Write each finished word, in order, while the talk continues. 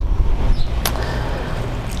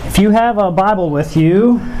If you have a Bible with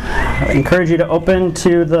you, I encourage you to open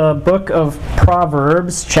to the book of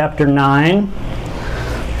Proverbs, chapter 9.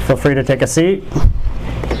 Feel free to take a seat.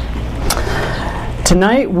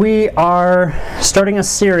 Tonight we are starting a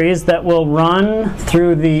series that will run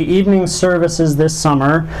through the evening services this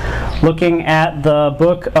summer, looking at the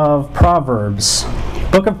book of Proverbs. The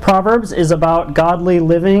book of Proverbs is about godly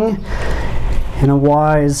living in a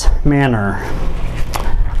wise manner.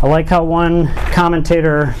 I like how one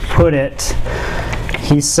commentator put it.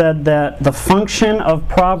 He said that the function of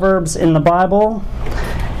Proverbs in the Bible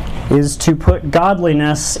is to put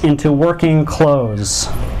godliness into working clothes.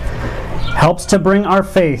 Helps to bring our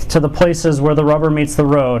faith to the places where the rubber meets the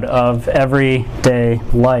road of everyday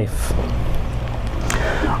life.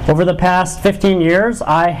 Over the past 15 years,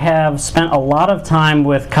 I have spent a lot of time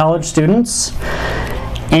with college students.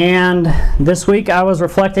 And this week I was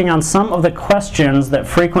reflecting on some of the questions that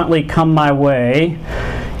frequently come my way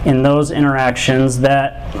in those interactions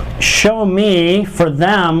that show me, for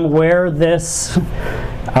them, where this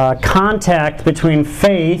contact between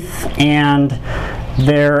faith and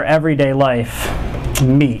their everyday life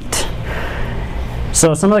meet.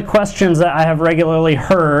 So some of the questions that I have regularly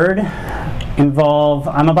heard involve,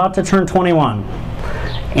 I'm about to turn 21,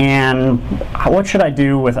 and what should I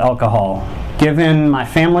do with alcohol? Given my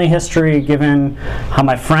family history, given how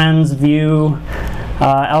my friends view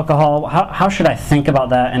alcohol, how should I think about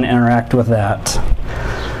that and interact with that?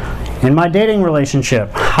 In my dating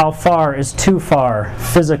relationship, how far is too far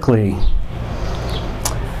physically?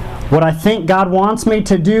 What I think God wants me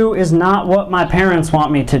to do is not what my parents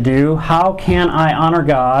want me to do. How can I honor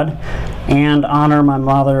God and honor my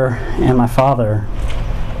mother and my father?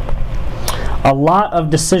 A lot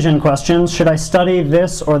of decision questions. Should I study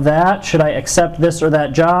this or that? Should I accept this or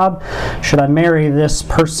that job? Should I marry this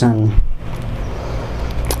person?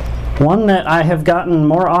 One that I have gotten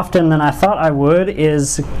more often than I thought I would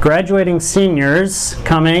is graduating seniors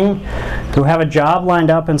coming who have a job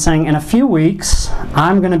lined up and saying, in a few weeks,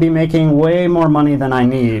 I'm going to be making way more money than I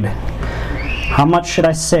need. How much should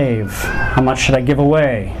I save? How much should I give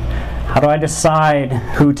away? How do I decide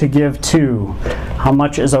who to give to? How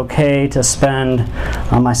much is okay to spend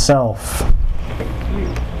on myself?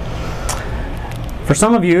 For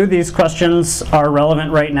some of you, these questions are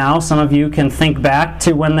relevant right now. Some of you can think back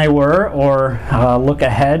to when they were or look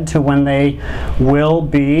ahead to when they will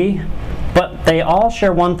be. But they all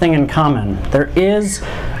share one thing in common. There is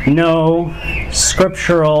no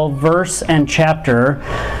scriptural verse and chapter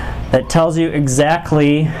that tells you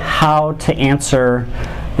exactly how to answer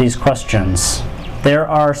these questions. There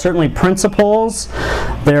are certainly principles,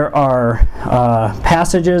 there are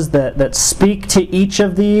passages that speak to each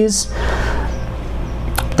of these.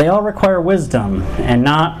 They all require wisdom and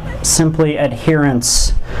not simply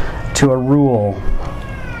adherence to a rule.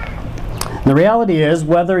 The reality is,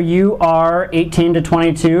 whether you are 18 to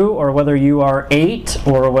 22, or whether you are 8,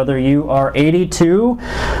 or whether you are 82,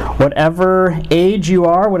 whatever age you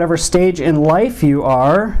are, whatever stage in life you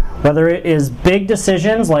are, whether it is big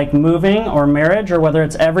decisions like moving or marriage, or whether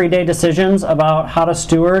it's everyday decisions about how to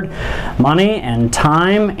steward money and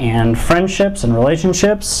time and friendships and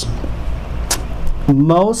relationships,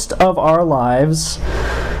 most of our lives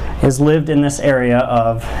is lived in this area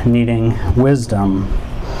of needing wisdom.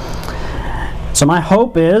 So my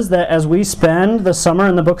hope is that as we spend the summer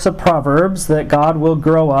in the books of Proverbs, that God will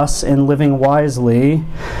grow us in living wisely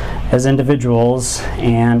as individuals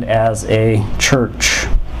and as a church.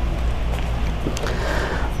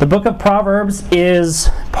 The book of Proverbs is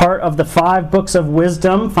part of the 5 books of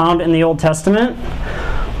wisdom found in the Old Testament,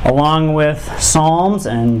 along with Psalms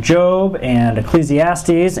and Job and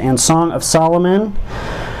Ecclesiastes and Song of Solomon.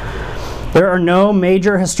 There are no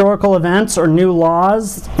major historical events or new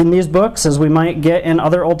laws in these books, as we might get in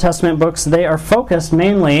other Old Testament books. They are focused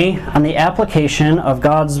mainly on the application of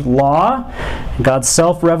God's law, God's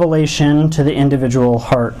self-revelation to the individual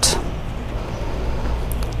heart.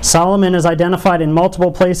 Solomon is identified in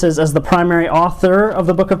multiple places as the primary author of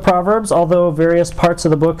the book of Proverbs, although various parts of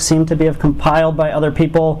the book seem to be compiled by other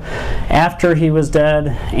people after he was dead,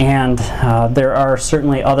 and there are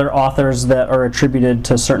certainly other authors that are attributed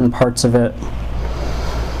to certain parts of it.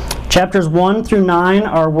 Chapters 1 through 9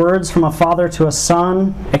 are words from a father to a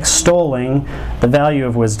son extolling the value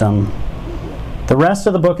of wisdom. The rest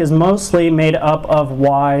of the book is mostly made up of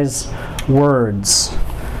wise words.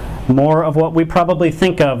 More of what we probably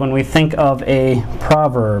think of when we think of a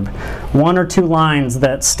proverb. 1 or 2 lines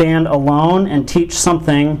that stand alone and teach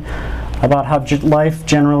something about how life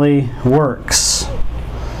generally works.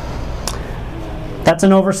 That's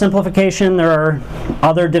an oversimplification. There are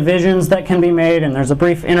other divisions that can be made, and there's a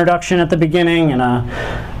brief introduction at the beginning and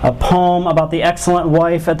a poem about the excellent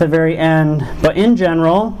wife at the very end. But in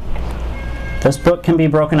general, this book can be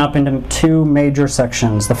broken up into two major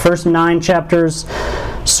sections. The first 9 chapters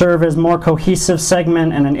serve as more cohesive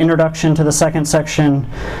segment and an introduction to the second section,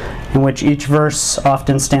 in which each verse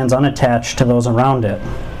often stands unattached to those around it.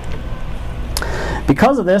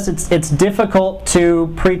 Because of this, it's difficult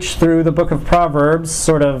to preach through the book of Proverbs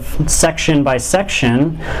sort of section by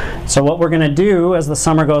section. So what we're going to do as the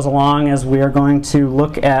summer goes along is we are going to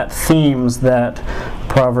look at themes that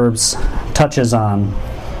Proverbs touches on.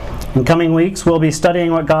 In coming weeks, we'll be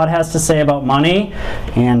studying what God has to say about money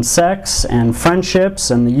and sex and friendships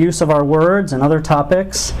and the use of our words and other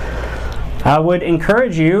topics. I would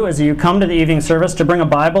encourage you, as you come to the evening service, to bring a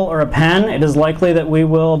Bible or a pen. It is likely that we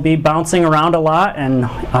will be bouncing around a lot, and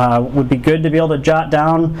would be good to be able to jot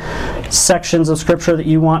down sections of Scripture that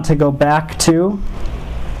you want to go back to.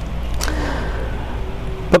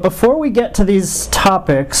 But before we get to these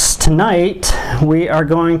topics, tonight we are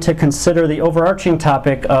going to consider the overarching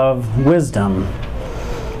topic of wisdom.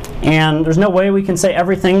 And there's no way we can say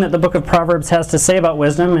everything that the book of Proverbs has to say about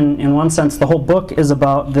wisdom. In one sense, the whole book is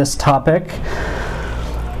about this topic.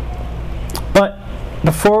 But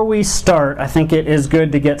before we start, I think it is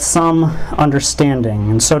good to get some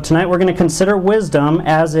understanding. And so tonight we're going to consider wisdom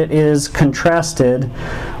as it is contrasted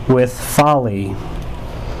with folly.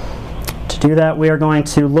 To do that, we are going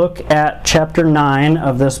to look at chapter 9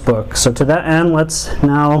 of this book. So to that end, let's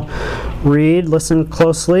now read, listen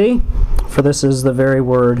closely, for this is the very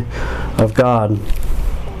word of God.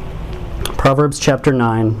 Proverbs chapter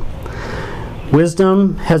 9.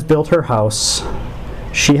 Wisdom has built her house.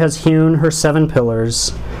 She has hewn her 7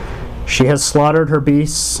 pillars. She has slaughtered her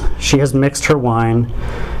beasts. She has mixed her wine.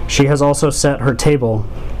 She has also set her table.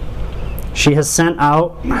 She has sent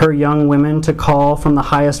out her young women to call from the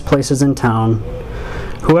highest places in town.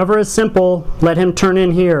 Whoever is simple, let him turn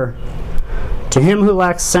in here. To him who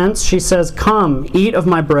lacks sense, she says, "Come, eat of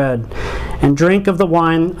my bread, and drink of the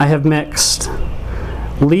wine I have mixed.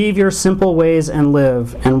 Leave your simple ways and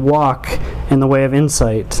live, and walk in the way of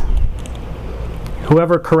insight.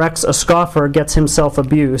 Whoever corrects a scoffer gets himself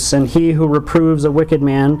abuse, and he who reproves a wicked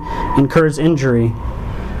man incurs injury.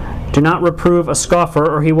 Do not reprove a scoffer,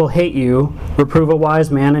 or he will hate you. Reprove a wise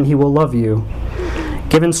man, and he will love you.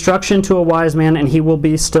 Give instruction to a wise man, and he will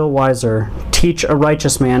be still wiser. Teach a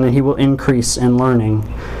righteous man, and he will increase in learning.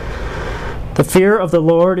 The fear of the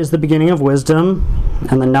Lord is the beginning of wisdom,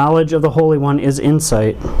 and the knowledge of the Holy One is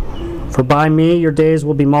insight. For by me your days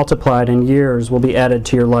will be multiplied, and years will be added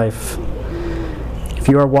to your life. If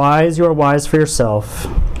you are wise for yourself.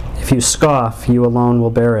 If you scoff, you alone will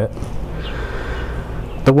bear it.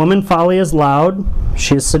 The woman folly is loud.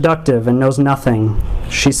 She is seductive and knows nothing.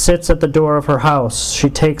 She sits at the door of her house.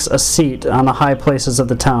 She takes a seat on the high places of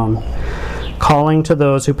the town, calling to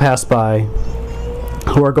those who pass by,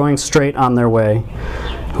 who are going straight on their way.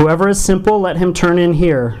 Whoever is simple, let him turn in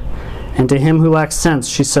here. And to him who lacks sense,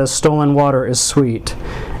 she says, stolen water is sweet,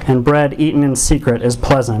 and bread eaten in secret is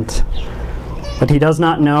pleasant. But he does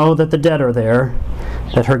not know that the dead are there,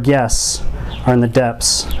 that her guests are in the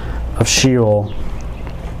depths of Sheol.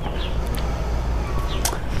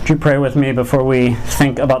 Would you pray with me before we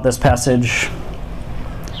think about this passage?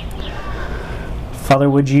 Father,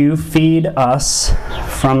 would you feed us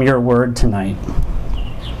from your word tonight?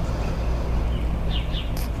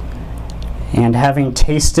 And having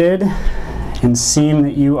tasted and seen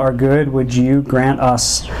that you are good, would you grant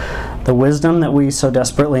us the wisdom that we so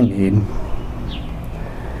desperately need?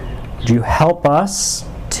 Would you help us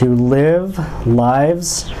to live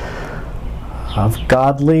lives of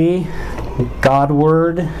godly,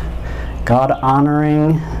 Godward,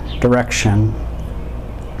 God-honoring direction?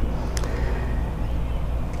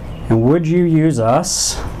 And would you use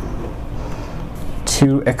us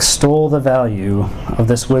to extol the value of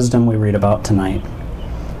this wisdom we read about tonight?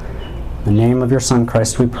 In the name of your Son,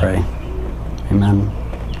 Christ, we pray. Amen.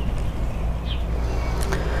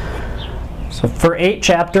 So for 8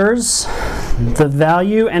 chapters, the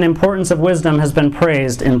value and importance of wisdom has been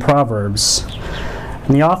praised in Proverbs.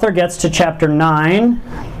 And the author gets to chapter 9,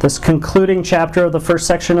 this concluding chapter of the first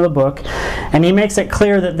section of the book, and he makes it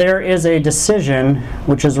clear that there is a decision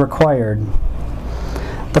which is required.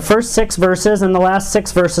 The first 6 verses and the last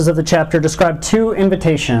 6 verses of the chapter describe 2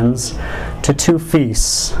 invitations to 2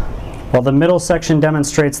 feasts, while the middle section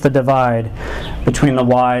demonstrates the divide between the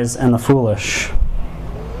wise and the foolish.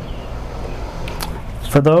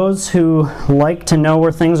 For those who like to know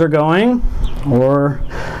where things are going, or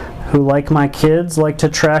who, like my kids, like to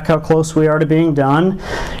track how close we are to being done,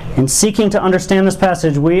 In seeking to understand this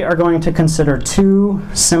passage, we are going to consider two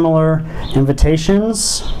similar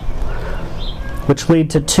invitations, which lead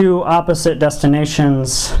to two opposite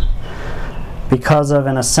destinations because of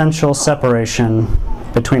an essential separation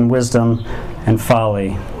between wisdom and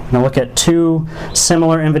folly. Now look at two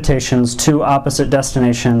similar invitations, two opposite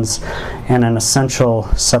destinations, and an essential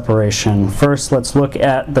separation. First, let's look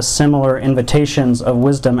at the similar invitations of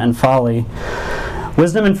wisdom and folly.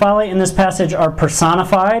 Wisdom and folly in this passage are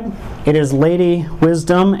personified. It is Lady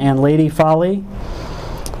Wisdom and Lady Folly.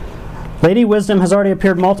 Lady Wisdom has already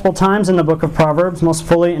appeared multiple times in the book of Proverbs, most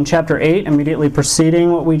fully in chapter 8, immediately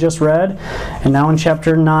preceding what we just read. And now in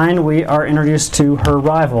chapter 9, we are introduced to her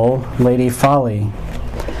rival, Lady Folly.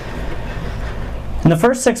 In the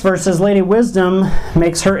first 6 verses, Lady Wisdom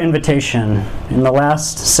makes her invitation. In the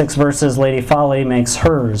last 6 verses, Lady Folly makes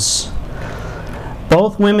hers.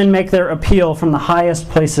 Both women make their appeal from the highest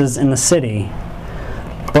places in the city.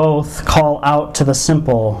 Both call out to the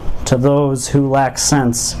simple, to those who lack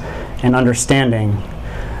sense and understanding.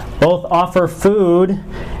 Both offer food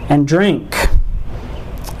and drink,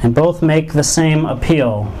 and both make the same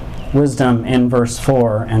appeal. Wisdom in verse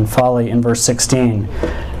 4 and folly in verse 16.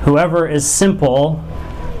 Whoever is simple,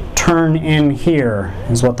 turn in here,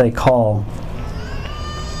 is what they call.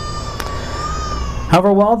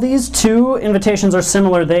 However, while these two invitations are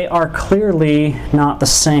similar, they are clearly not the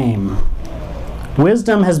same.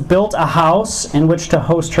 Wisdom has built a house in which to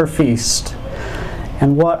host her feast.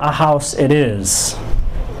 And what a house it is.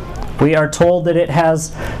 We are told that it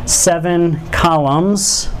has 7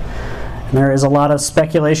 columns. And there is a lot of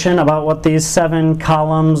speculation about what these 7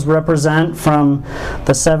 columns represent, from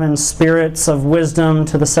the 7 spirits of wisdom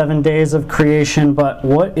to the 7 days of creation. But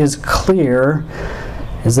what is clear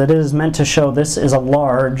is that it is meant to show this is a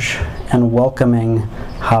large and welcoming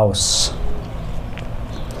house.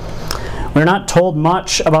 We're not told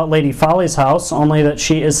much about Lady Folly's house, only that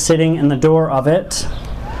she is sitting in the door of it.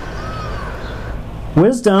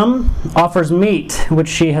 Wisdom offers meat which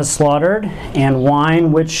she has slaughtered and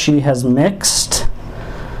wine which she has mixed,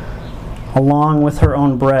 along with her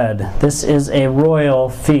own bread. This is a royal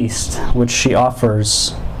feast which she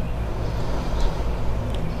offers.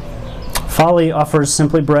 Folly offers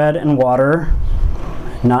simply bread and water,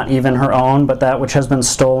 not even her own, but that which has been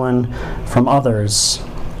stolen from others.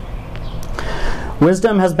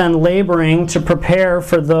 Wisdom has been laboring to prepare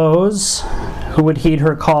for those who would heed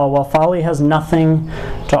her call, while folly has nothing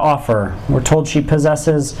to offer. We're told she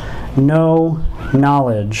possesses no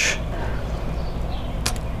knowledge.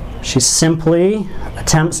 She simply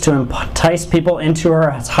attempts to entice people into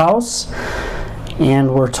her house,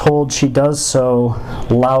 and we're told she does so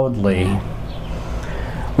loudly.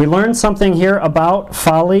 We learn something here about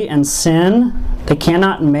folly and sin. They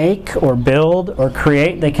cannot make or build or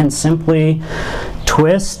create. They can simply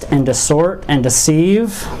twist and distort and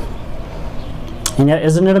deceive. And yet,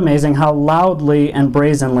 isn't it amazing how loudly and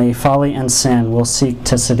brazenly folly and sin will seek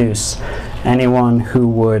to seduce anyone who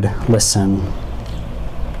would listen?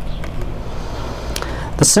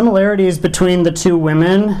 The similarities between the two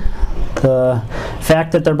women, the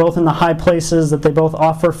fact that they're both in the high places, that they both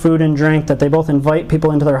offer food and drink, that they both invite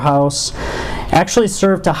people into their house, actually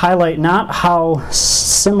serve to highlight not how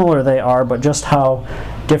similar they are, but just how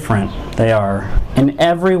different they are. In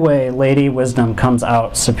every way, Lady Wisdom comes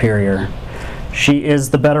out superior. She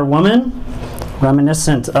is the better woman,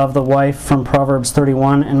 reminiscent of the wife from Proverbs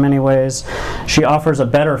 31 in many ways. She offers a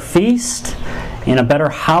better feast in a better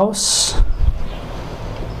house.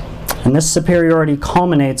 And this superiority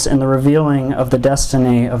culminates in the revealing of the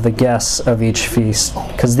destiny of the guests of each feast,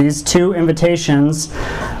 because these two invitations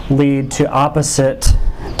lead to opposite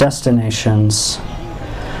destinations.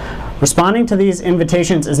 Responding to these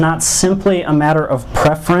invitations is not simply a matter of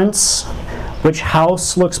preference. Which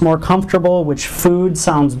house looks more comfortable? Which food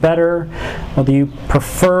sounds better? Whether you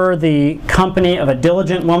prefer the company of a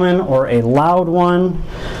diligent woman or a loud one?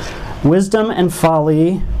 Wisdom and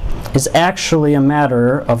folly is actually a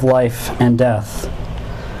matter of life and death.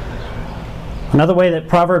 Another way that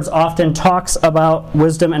Proverbs often talks about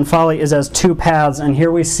wisdom and folly is as two paths, and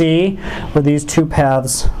here we see where these two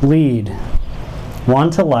paths lead.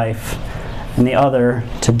 One to life and the other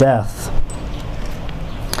to death.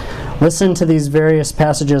 Listen to these various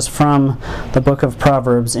passages from the book of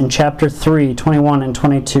Proverbs. In chapter 3, 21 and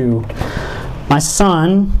 22. My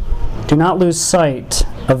son, do not lose sight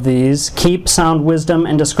of these. Keep sound wisdom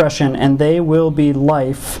and discretion, and they will be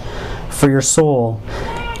life for your soul,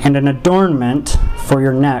 and an adornment for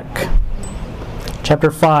your neck. Chapter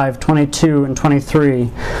 5, 22 and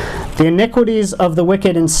 23. The iniquities of the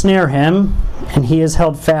wicked ensnare him, and he is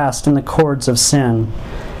held fast in the cords of sin.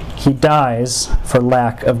 he dies for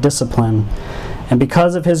lack of discipline, and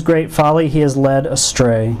because of his great folly he is led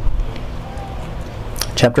astray.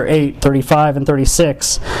 Chapter 8, 35 and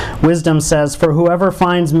 36, Wisdom says, "For whoever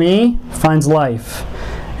finds me finds life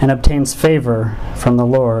and obtains favor from the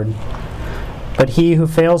Lord. But he who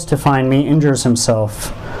fails to find me injures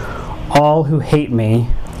himself. All who hate me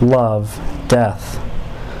love death."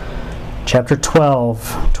 Chapter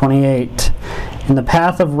 12, 28, "In the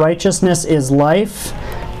path of righteousness is life,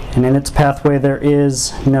 and in its pathway there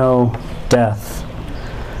is no death."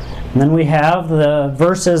 And then we have the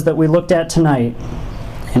verses that we looked at tonight.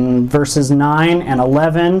 In verses 9 and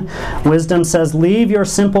 11, Wisdom says, "Leave your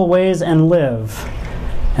simple ways and live,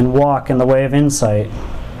 and walk in the way of insight.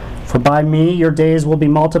 For by me your days will be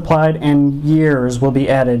multiplied, and years will be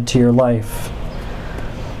added to your life."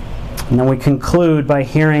 And then we conclude by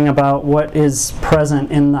hearing about what is present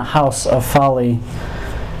in the house of folly.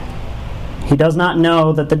 He does not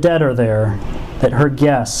know that the dead are there, that her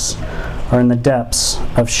guests are in the depths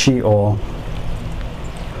of Sheol.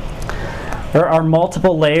 There are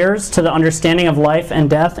multiple layers to the understanding of life and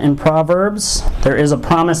death in Proverbs. There is a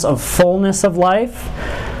promise of fullness of life,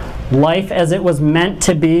 life as it was meant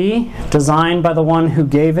to be, designed by the one who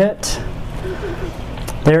gave it.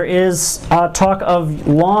 There is talk of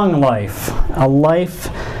long life, a life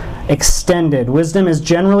extended. Wisdom is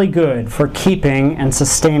generally good for keeping and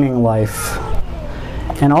sustaining life.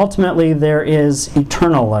 And ultimately, there is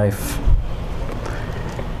eternal life.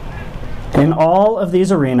 In all of these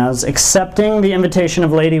arenas, accepting the invitation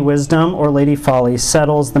of Lady Wisdom or Lady Folly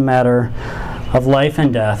settles the matter of life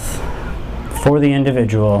and death for the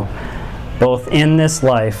individual, both in this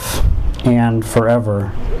life and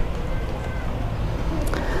forever.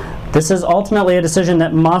 This is ultimately a decision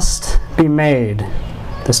that must be made,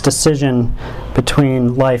 this decision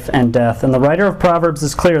between life and death. And the writer of Proverbs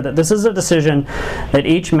is clear that this is a decision that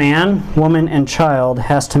each man, woman, and child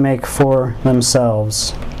has to make for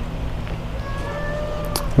themselves.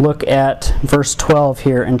 Look at verse 12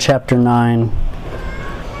 here in chapter 9.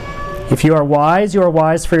 "If you are wise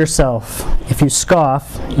for yourself. If you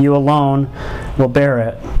scoff, you alone will bear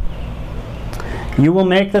it." You will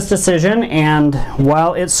make this decision, and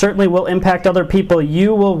while it certainly will impact other people,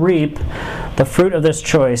 you will reap the fruit of this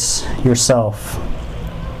choice yourself.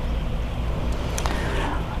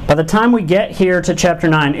 By the time we get here to chapter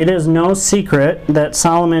 9, it is no secret that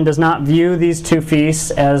Solomon does not view these two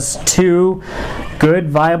feasts as two good,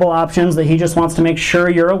 viable options that he just wants to make sure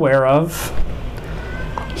you're aware of.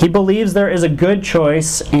 He believes there is a good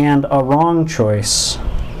choice and a wrong choice.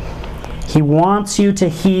 He wants you to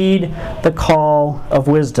heed the call of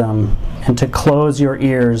wisdom and to close your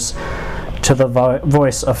ears to the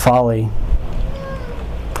voice of folly.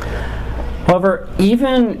 However,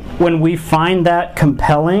 even when we find that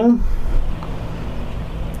compelling,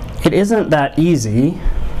 it isn't that easy.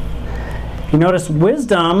 You notice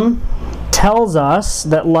wisdom tells us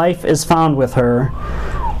that life is found with her.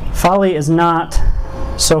 Folly is not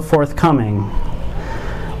so forthcoming.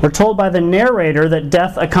 We're told by the narrator that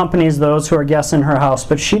death accompanies those who are guests in her house,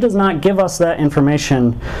 but she does not give us that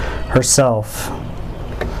information herself.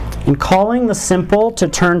 In calling the simple to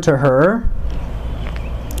turn to her,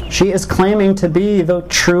 she is claiming to be the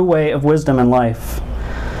true way of wisdom in life.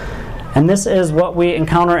 And this is what we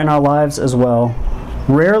encounter in our lives as well.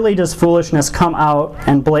 Rarely does foolishness come out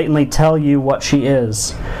and blatantly tell you what she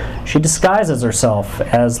is. She disguises herself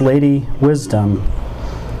as Lady Wisdom.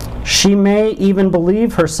 She may even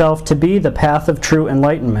believe herself to be the path of true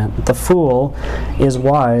enlightenment. The fool is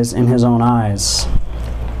wise in his own eyes.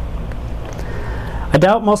 I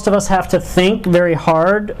doubt most of us have to think very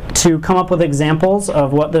hard to come up with examples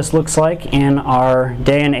of what this looks like in our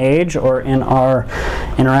day and age or in our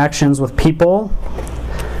interactions with people.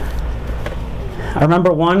 I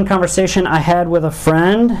remember one conversation I had with a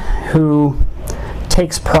friend who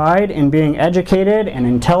takes pride in being educated and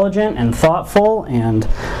intelligent and thoughtful and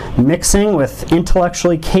mixing with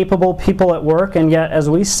intellectually capable people at work, and yet as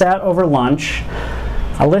we sat over lunch,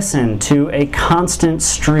 I listened to a constant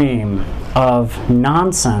stream of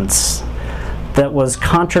nonsense that was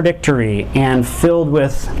contradictory and filled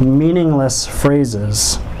with meaningless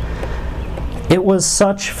phrases. It was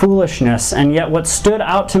such foolishness, and yet what stood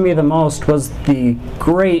out to me the most was the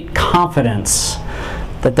great confidence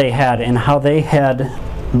that they had in how they had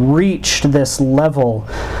reached this level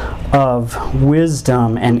of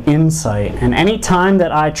wisdom and insight. And any time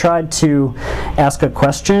that I tried to ask a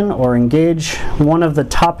question or engage one of the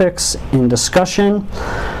topics in discussion,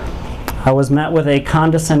 I was met with a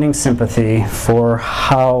condescending sympathy for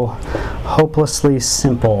how hopelessly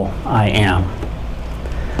simple I am.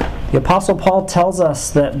 The Apostle Paul tells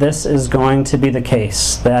us that this is going to be the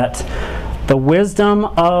case, that the wisdom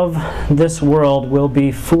of this world will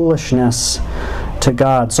be foolishness to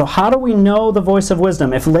God. So how do we know the voice of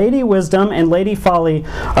wisdom? If Lady Wisdom and Lady Folly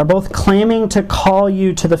are both claiming to call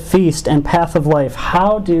you to the feast and path of life,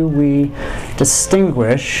 how do we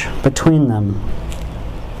distinguish between them?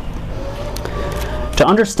 To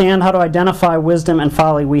understand how to identify wisdom and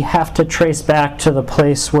folly, we have to trace back to the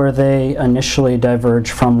place where they initially diverge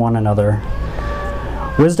from one another.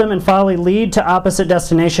 Wisdom and folly lead to opposite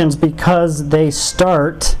destinations because they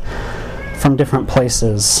start from different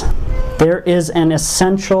places. There is an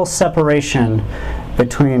essential separation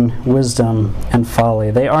between wisdom and folly.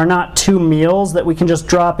 They are not two meals that we can just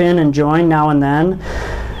drop in and join now and then.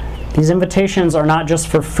 These invitations are not just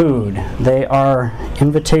for food. They are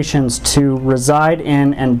invitations to reside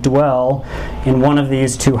in and dwell in one of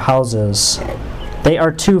these two houses. They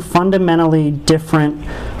are two fundamentally different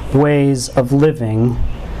ways of living.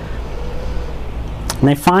 And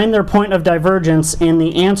they find their point of divergence in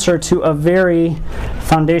the answer to a very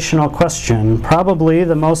foundational question, probably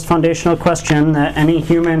the most foundational question that any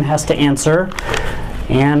human has to answer,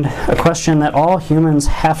 and a question that all humans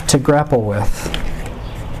have to grapple with.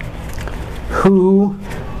 Who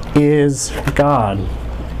is God?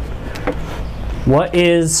 What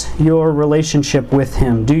is your relationship with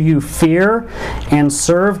Him? Do you fear and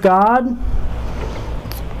serve God?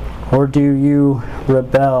 Or do you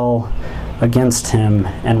rebel against Him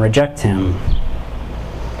and reject Him?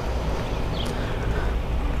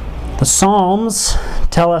 The Psalms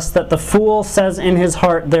tell us that the fool says in his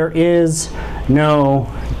heart, "There is no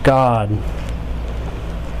God."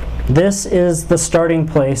 This is the starting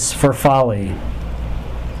place for folly.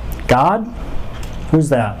 God? Who's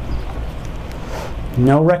that?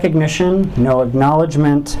 No recognition, no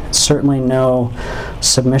acknowledgement, certainly no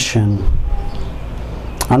submission.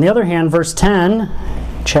 On the other hand, verse 10,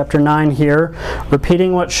 chapter 9 here,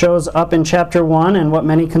 repeating what shows up in chapter 1 and what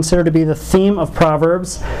many consider to be the theme of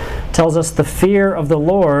Proverbs, tells us the fear of the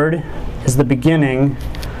Lord is the beginning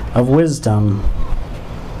of wisdom.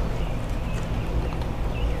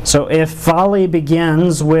 So if folly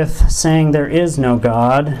begins with saying there is no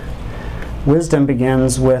God, wisdom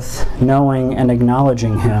begins with knowing and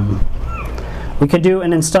acknowledging Him. We could do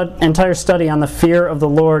an entire study on the fear of the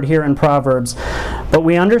Lord here in Proverbs, but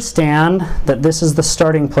we understand that this is the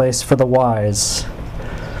starting place for the wise.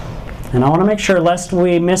 And I want to make sure, lest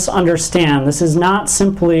we misunderstand, this is not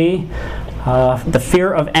simply the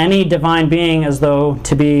fear of any divine being, as though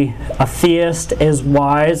to be a theist is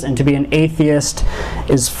wise and to be an atheist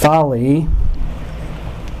is folly.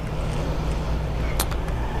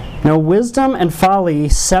 No, wisdom and folly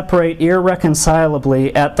separate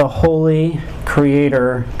irreconcilably at the holy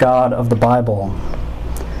Creator God of the Bible.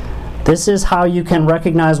 This is how you can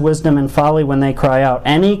recognize wisdom and folly when they cry out.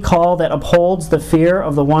 Any call that upholds the fear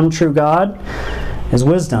of the one true God is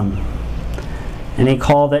wisdom. Any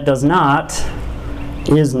call that does not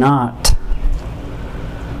is not.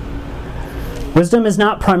 Wisdom is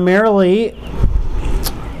not primarily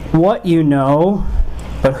what you know,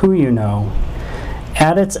 but who you know.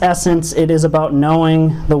 At its essence, it is about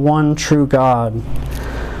knowing the one true God.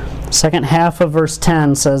 The second half of verse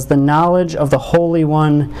 10 says, "The knowledge of the Holy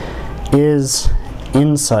One is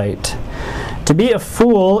insight." To be a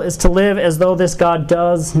fool is to live as though this God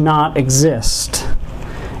does not exist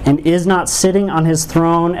and is not sitting on His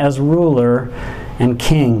throne as ruler and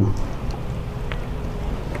king.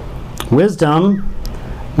 Wisdom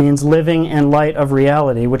means living in light of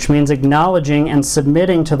reality, which means acknowledging and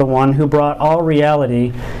submitting to the one who brought all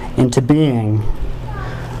reality into being.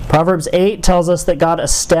 Proverbs 8 tells us that God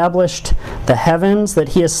established the heavens, that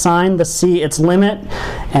He assigned the sea its limit,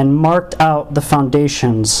 and marked out the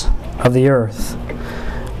foundations of the earth.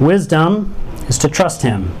 Wisdom is to trust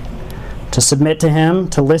Him, to submit to Him,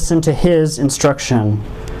 to listen to His instruction.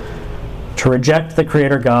 To reject the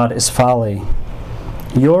Creator God is folly.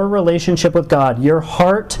 Your relationship with God, your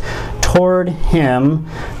heart toward Him,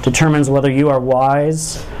 determines whether you are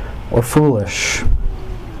wise or foolish.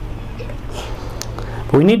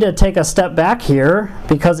 But we need to take a step back here,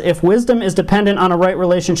 because if wisdom is dependent on a right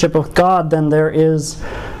relationship with God, then there is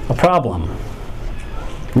a problem.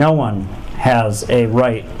 No one has a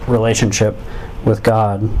right relationship with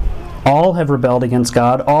God. All have rebelled against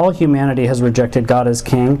God. All humanity has rejected God as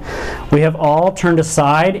King. We have all turned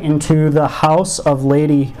aside into the house of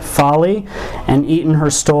Lady Folly and eaten her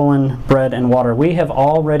stolen bread and water. We have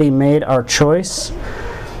already made our choice.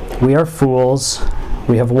 We are fools.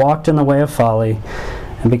 We have walked in the way of folly.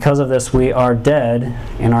 And because of this, we are dead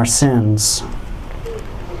in our sins.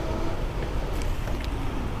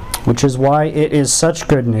 which is why it is such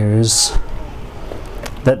good news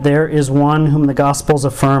that there is one whom the Gospels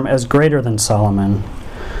affirm as greater than Solomon,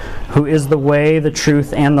 who is the way, the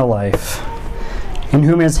truth, and the life, in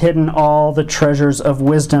whom is hidden all the treasures of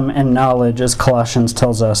wisdom and knowledge, as Colossians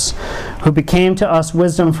tells us, who became to us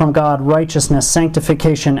wisdom from God, righteousness,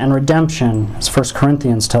 sanctification, and redemption, as 1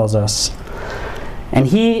 Corinthians tells us. And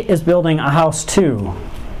he is building a house too,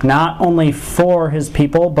 not only for his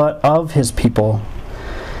people, but of his people.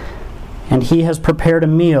 And he has prepared a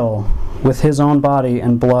meal with his own body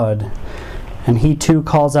and blood. And he too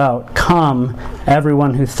calls out, "Come,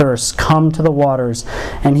 everyone who thirsts, come to the waters.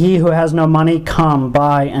 And he who has no money, come,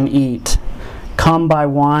 buy and eat. Come, buy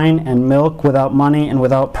wine and milk without money and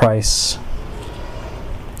without price."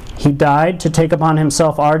 He died to take upon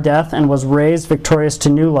himself our death and was raised victorious to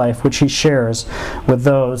new life, which he shares with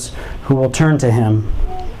those who will turn to him.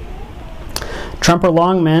 Tremper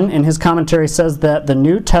Longman, in his commentary, says that the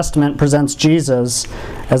New Testament presents Jesus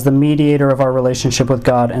as the mediator of our relationship with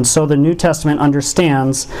God, and so the New Testament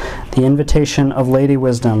understands the invitation of Lady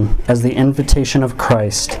Wisdom as the invitation of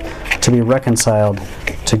Christ to be reconciled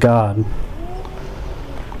to God.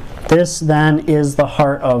 This, then, is the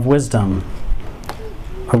heart of wisdom: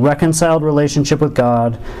 a reconciled relationship with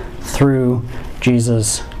God through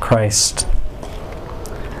Jesus Christ.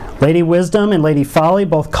 Lady Wisdom and Lady Folly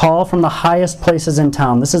both call from the highest places in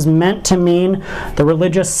town. This is meant to mean the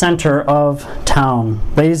religious center of town.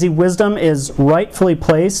 Lady Wisdom is rightfully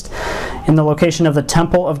placed in the location of the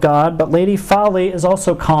temple of God, but Lady Folly is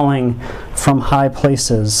also calling from high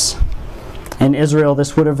places. In Israel,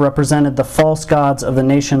 this would have represented the false gods of the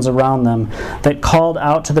nations around them that called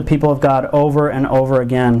out to the people of God over and over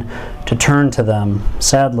again to turn to them,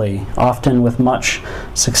 sadly, often with much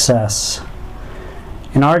success.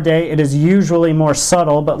 In our day, it is usually more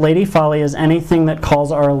subtle, but Lady Folly is anything that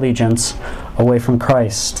calls our allegiance away from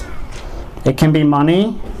Christ. It can be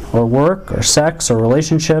money, or work, or sex, or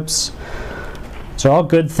relationships. These are all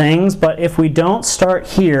good things, but if we don't start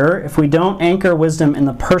here, if we don't anchor wisdom in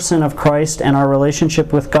the person of Christ and our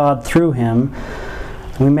relationship with God through him,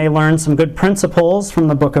 we may learn some good principles from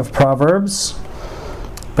the book of Proverbs,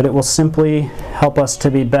 but it will simply help us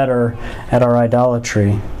to be better at our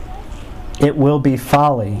idolatry. It will be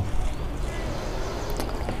folly.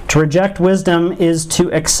 To reject wisdom is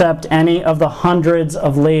to accept any of the hundreds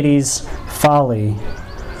of ladies' folly.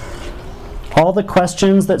 All the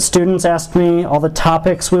questions that students ask me, all the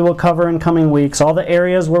topics we will cover in coming weeks, all the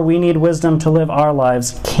areas where we need wisdom to live our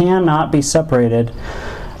lives cannot be separated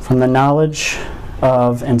from the knowledge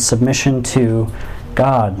of and submission to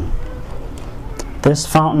God. This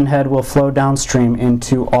fountainhead will flow downstream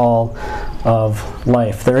into all of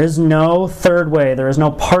life. There is no third way. There is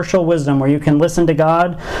no partial wisdom where you can listen to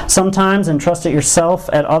God sometimes and trust it yourself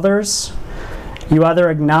at others. You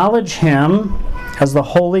either acknowledge him as the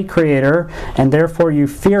holy creator and therefore you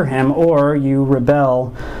fear him, or you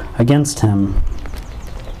rebel against him.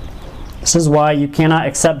 This is why you cannot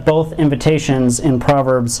accept both invitations in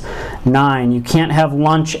Proverbs 9. You can't have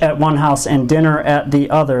lunch at one house and dinner at the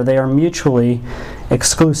other. They are mutually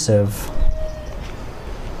exclusive.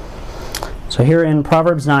 So here in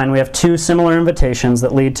Proverbs 9, we have two similar invitations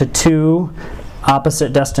that lead to two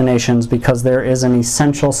opposite destinations because there is an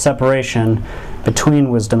essential separation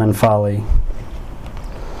between wisdom and folly.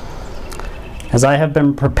 As I have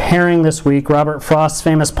been preparing this week, Robert Frost's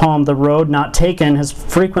famous poem, "The Road Not Taken," has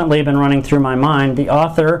frequently been running through my mind. The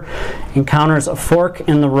author encounters a fork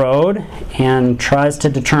in the road and tries to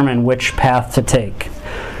determine which path to take.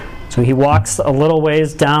 So he walks a little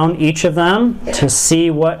ways down each of them to see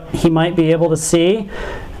what he might be able to see, and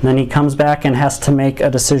then he comes back and has to make a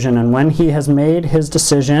decision. And when he has made his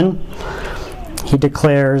decision, he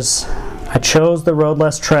declares, "I chose the road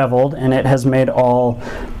less traveled, and it has made all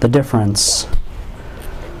the difference."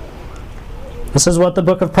 This is what the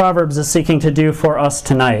book of Proverbs is seeking to do for us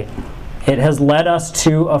tonight. It has led us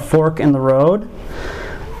to a fork in the road,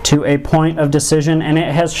 to a point of decision, and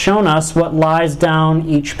it has shown us what lies down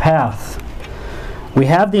each path. We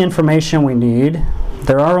have the information we need.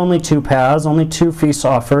 There are only two paths, only two feasts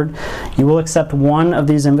offered. You will accept one of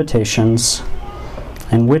these invitations,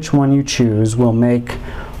 and which one you choose will make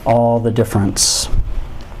all the difference.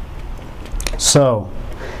 So,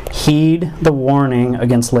 heed the warning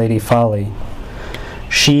against Lady Folly.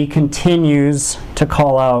 She continues to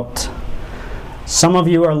call out. Some of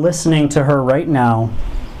you are listening to her right now.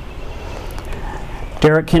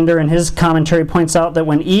 Derek Kinder in his commentary points out that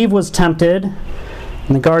when Eve was tempted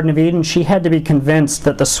in the Garden of Eden, she had to be convinced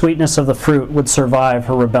that the sweetness of the fruit would survive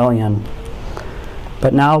her rebellion.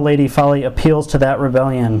 But now Lady Folly appeals to that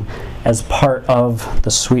rebellion as part of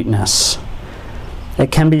the sweetness.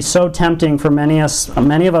 It can be so tempting for many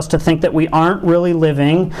of us to think that we aren't really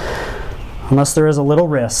living unless there is a little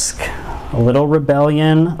risk, a little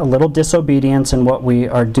rebellion, a little disobedience in what we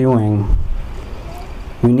are doing.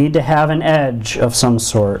 We need to have an edge of some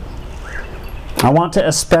sort. I want to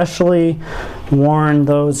especially warn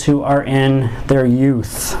those who are in their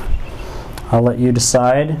youth. I'll let you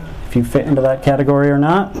decide if you fit into that category or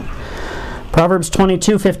not. Proverbs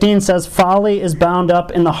 22:15 says, "Folly is bound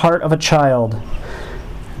up in the heart of a child."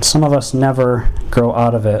 Some of us never grow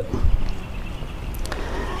out of it.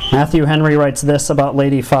 Matthew Henry writes this about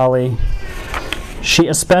Lady Folly: "She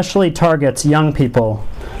especially targets young people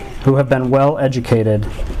who have been well educated.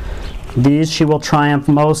 These she will triumph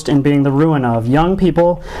most in being the ruin of, young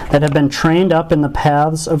people that have been trained up in the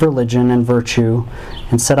paths of religion and virtue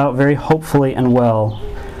and set out very hopefully and well,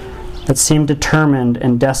 that seem determined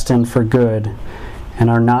and destined for good and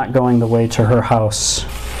are not going the way to her house.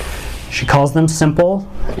 She calls them simple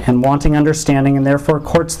and wanting understanding, and therefore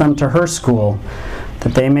courts them to her school,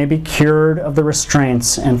 that they may be cured of the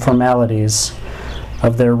restraints and formalities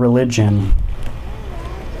of their religion."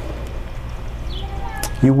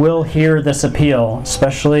 You will hear this appeal,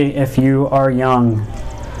 especially if you are young,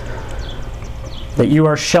 that you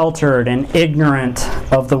are sheltered and ignorant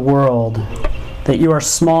of the world, that you are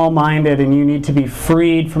small-minded and you need to be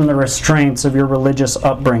freed from the restraints of your religious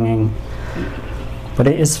upbringing. But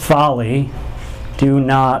it is folly. Do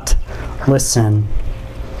not listen.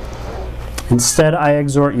 Instead, I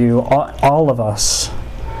exhort you, all of us,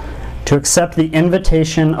 to accept the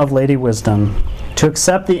invitation of Lady Wisdom, to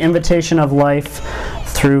accept the invitation of life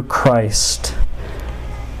through Christ.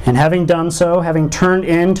 And having done so, having turned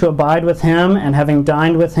in to abide with Him, and having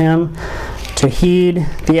dined with Him, to heed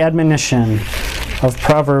the admonition of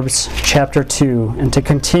Proverbs chapter 2, and to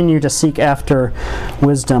continue to seek after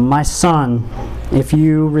wisdom. "My son, if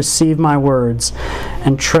you receive my words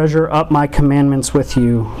and treasure up my commandments with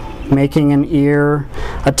you, making an ear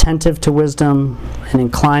attentive to wisdom and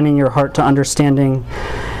inclining your heart to understanding,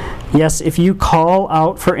 yes, if you call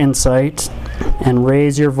out for insight and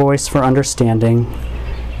raise your voice for understanding,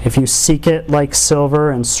 if you seek it like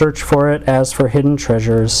silver and search for it as for hidden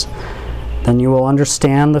treasures, then you will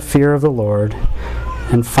understand the fear of the Lord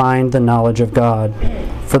and find the knowledge of God.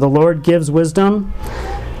 For the Lord gives wisdom,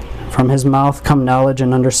 from His mouth come knowledge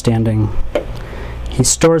and understanding. He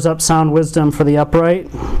stores up sound wisdom for the upright.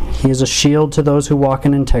 He is a shield to those who walk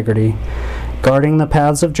in integrity, guarding the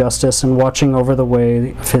paths of justice and watching over the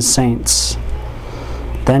way of His saints.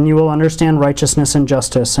 Then you will understand righteousness and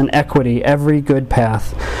justice and equity, every good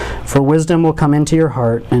path. For wisdom will come into your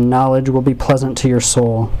heart, and knowledge will be pleasant to your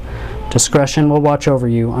soul. Discretion will watch over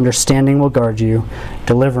you, understanding will guard you,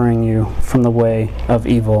 delivering you from the way of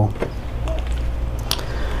evil."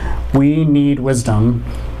 We need wisdom.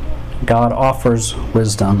 God offers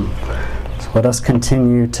wisdom. So let us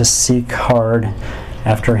continue to seek hard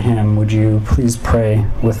after Him. Would you please pray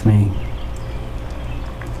with me?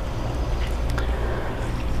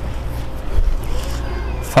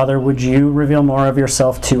 Father, would you reveal more of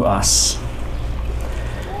yourself to us?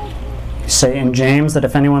 You say in James that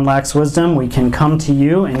if anyone lacks wisdom, we can come to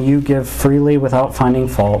you and you give freely without finding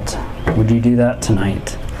fault. Would you do that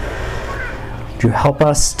tonight? Would you help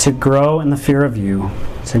us to grow in the fear of you,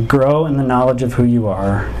 to grow in the knowledge of who you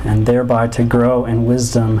are, and thereby to grow in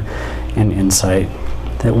wisdom and insight,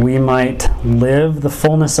 that we might live the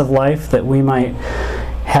fullness of life, that we might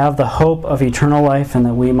have the hope of eternal life, and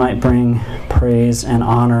that we might bring praise and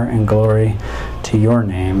honor and glory to your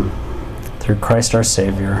name. Through Christ our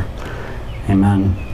Savior. Amen.